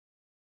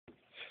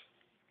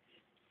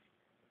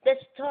The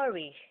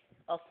story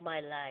of my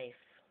life.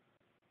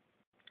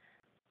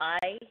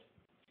 I,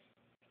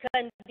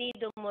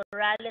 Candido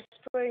Morales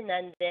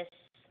Fernandez,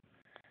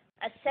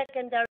 a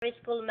secondary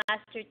school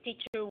master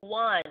teacher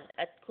 1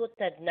 at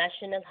Cutad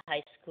National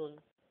High School.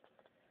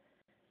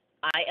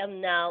 I am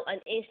now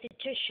an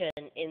institution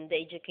in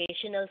the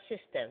educational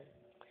system,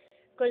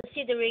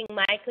 considering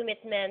my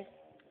commitment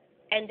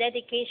and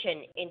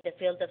dedication in the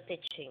field of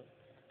teaching.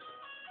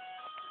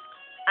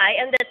 I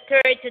am the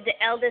third to the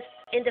eldest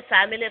in the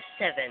family of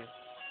seven.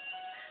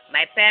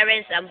 My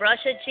parents,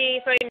 Ambrosio G.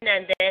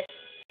 Fernandez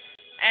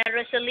and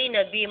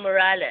Rosalina B.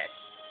 Morales,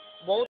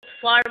 both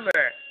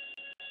farmer,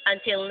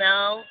 until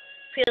now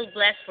feel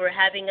blessed for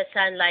having a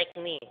son like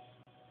me.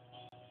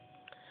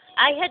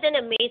 I had an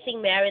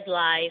amazing married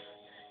life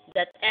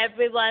that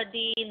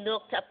everybody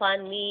looked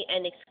upon me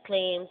and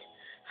exclaimed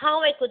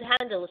how I could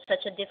handle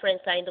such a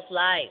different kind of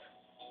life.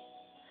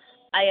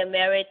 I am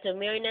married to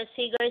Myrna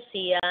C.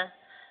 Garcia,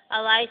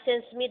 a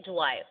licensed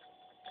midwife,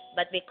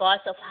 but because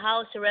of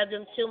how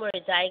cerebellum tumor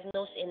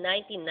diagnosed in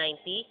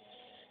 1990,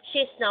 she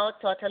is now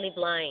totally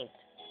blind.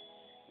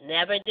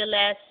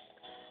 Nevertheless,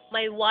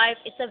 my wife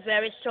is a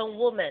very strong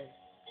woman.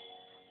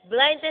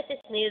 Blindness is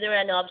neither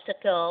an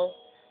obstacle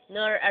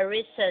nor a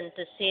reason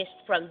to cease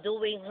from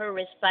doing her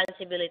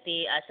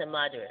responsibility as a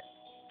mother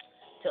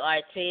to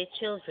our three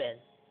children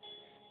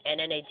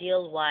and an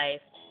ideal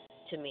wife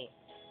to me.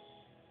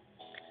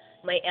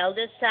 My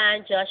eldest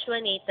son, Joshua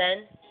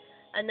Nathan,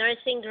 a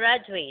nursing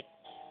graduate,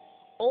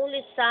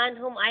 only son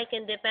whom I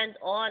can depend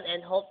on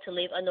and hope to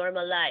live a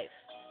normal life.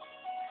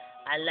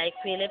 Unlike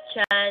Philip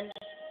Chan,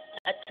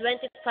 a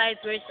 25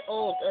 years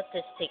old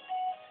autistic,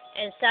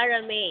 and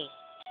Sarah May,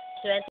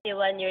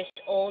 21 years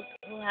old,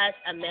 who has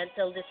a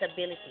mental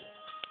disability.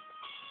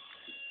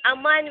 A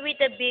man with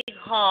a big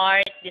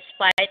heart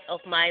despite of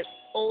my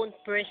own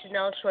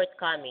personal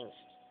shortcomings.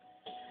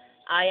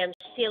 I am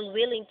still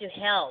willing to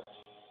help,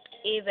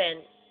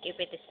 even if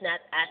it is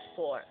not asked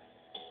for.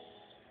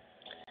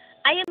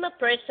 I am a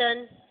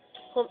person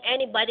whom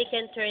anybody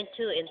can turn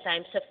to in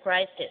times of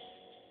crisis.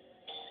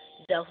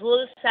 The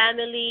whole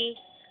family,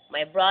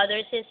 my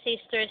brothers and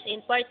sisters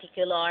in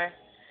particular,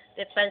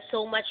 depend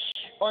so much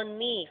on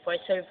me for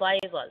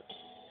survival.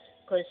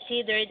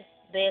 Considered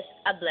this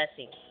a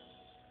blessing.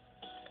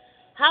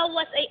 How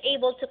was I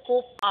able to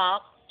cope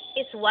up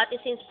is what is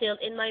instilled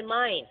in my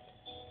mind,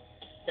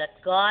 that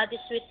God is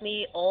with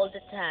me all the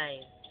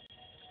time.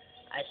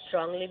 I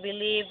strongly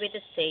believe with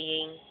the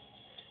saying,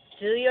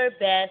 do your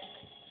best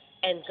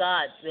and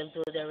God will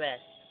do the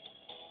rest.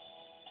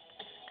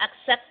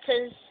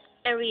 Acceptance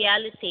and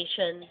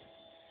realization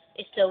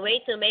is the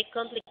way to make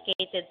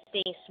complicated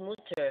things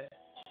smoother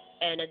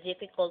and a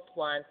difficult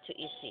one to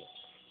easy.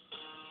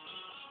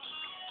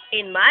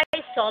 In my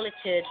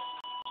solitude,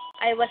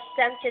 I was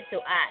tempted to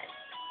ask,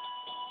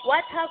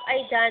 what have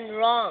I done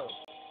wrong?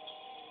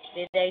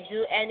 Did I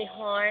do any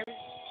harm?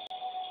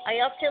 I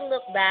often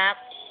look back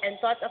and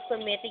thought of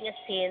committing a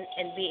sin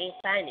and being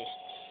punished.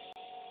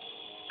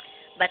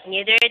 But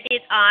neither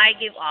did I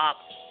give up,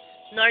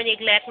 nor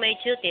neglect my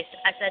duties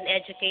as an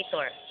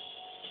educator.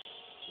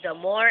 The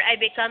more I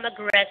become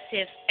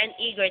aggressive and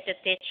eager to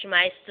teach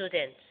my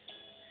students,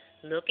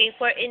 looking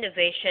for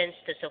innovations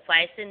to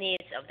suffice the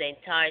needs of the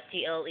entire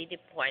TLE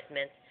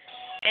department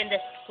and the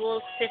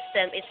school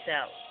system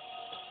itself,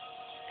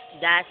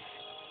 thus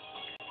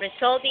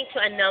resulting to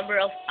a number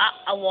of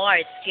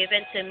awards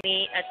given to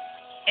me at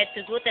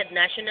Tugutan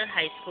National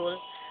High School,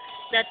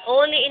 not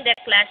only in the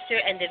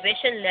cluster and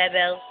division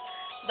level,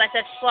 but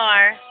as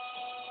far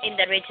in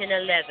the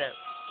regional level.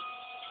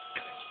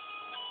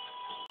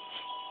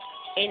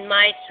 In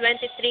my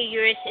 23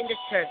 years in the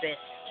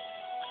service,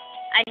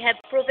 I have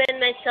proven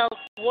myself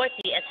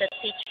worthy as a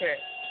teacher.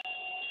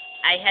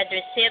 I had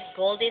received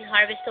Golden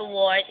Harvest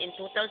Award in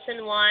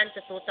 2001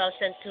 to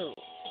 2002,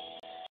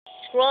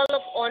 Scroll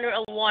of Honor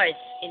Awards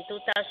in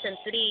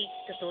 2003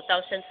 to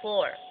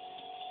 2004,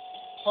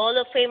 Hall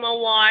of Fame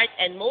Award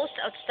and Most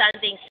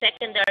Outstanding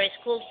Secondary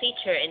School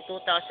Teacher in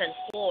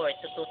 2004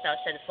 to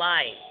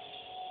 2005,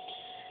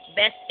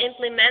 Best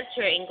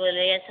Implementer in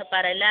Gulayan sa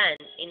Paralan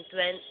in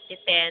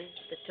 2010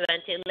 to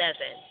 2011,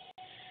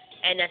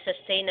 and a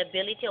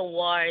Sustainability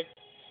Award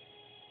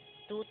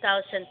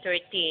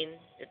 2013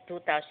 to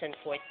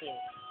 2014.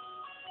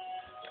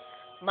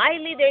 My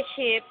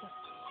leadership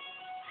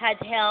had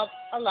helped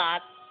a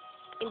lot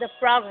in the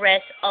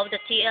progress of the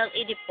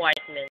TLE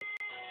department.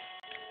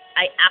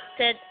 I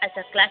acted as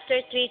a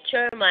Cluster 3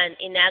 chairman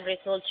in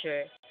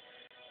agriculture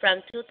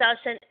from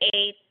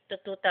 2008 to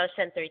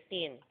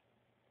 2013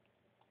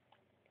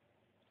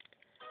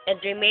 and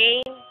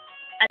remained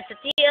as the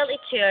TLE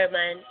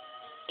chairman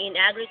in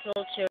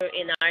agriculture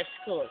in our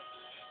school.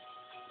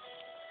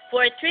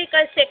 For three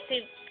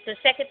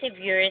consecutive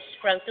years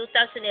from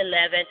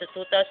 2011 to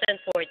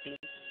 2014,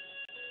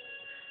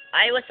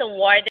 I was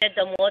awarded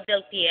the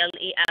Model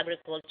TLE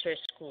Agriculture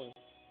School.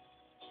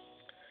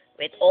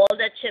 With all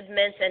the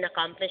achievements and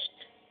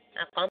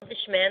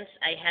accomplishments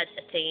I had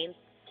attained,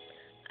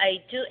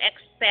 I do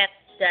expect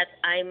that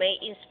I may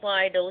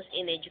inspire those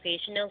in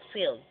educational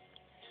field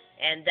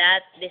and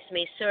that this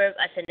may serve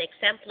as an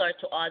exemplar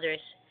to others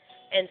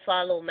and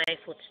follow my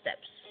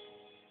footsteps.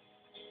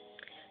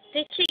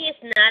 Teaching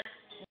is not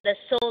the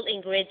sole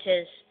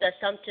ingredient, the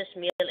sumptuous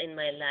meal in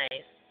my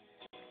life.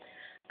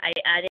 I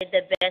added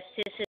the best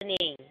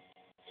seasoning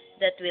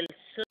that will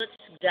suit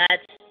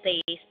God's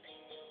taste,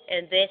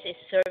 and this is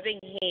serving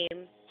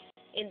Him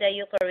in the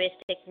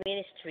Eucharistic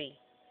ministry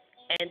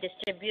and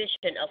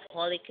distribution of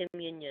Holy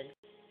Communion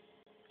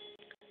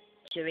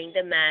during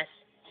the Mass,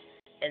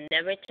 and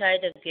never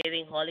tired of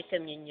giving Holy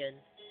Communion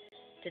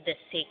to the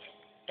sick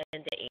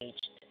and the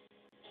aged.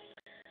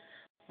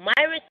 My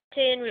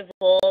routine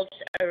revolves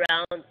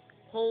around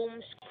home,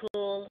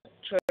 school,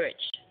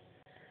 church.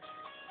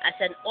 As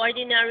an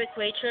ordinary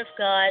creature of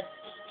God,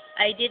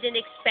 I didn't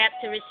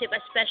expect to receive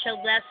a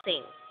special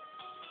blessing.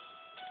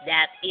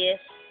 That is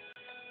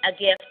a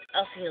gift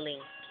of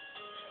healing.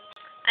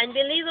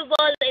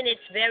 Unbelievable, and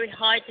it's very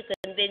hard to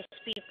convince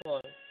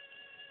people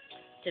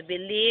to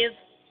believe,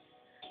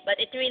 but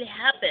it really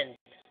happened.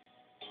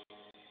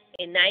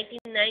 In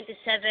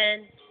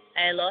 1997,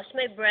 I lost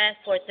my breath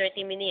for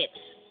 30 minutes.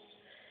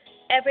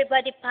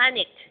 Everybody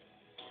panicked.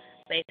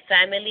 My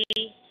family,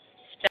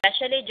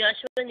 especially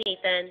Joshua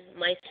Nathan,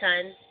 my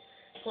son,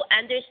 who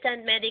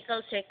understands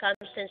medical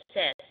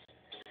circumstances,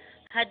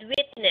 had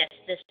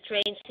witnessed the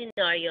strange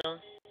scenario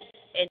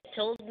and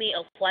told me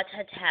of what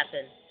had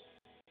happened.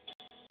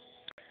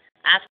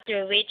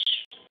 After which,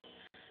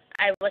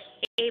 I was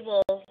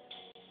able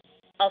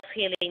of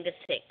healing the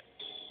sick.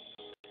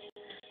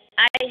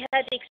 I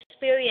had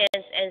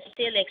experienced and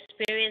still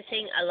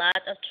experiencing a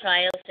lot of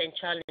trials and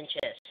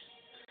challenges.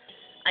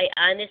 I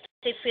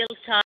honestly feel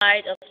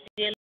tired of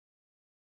dealing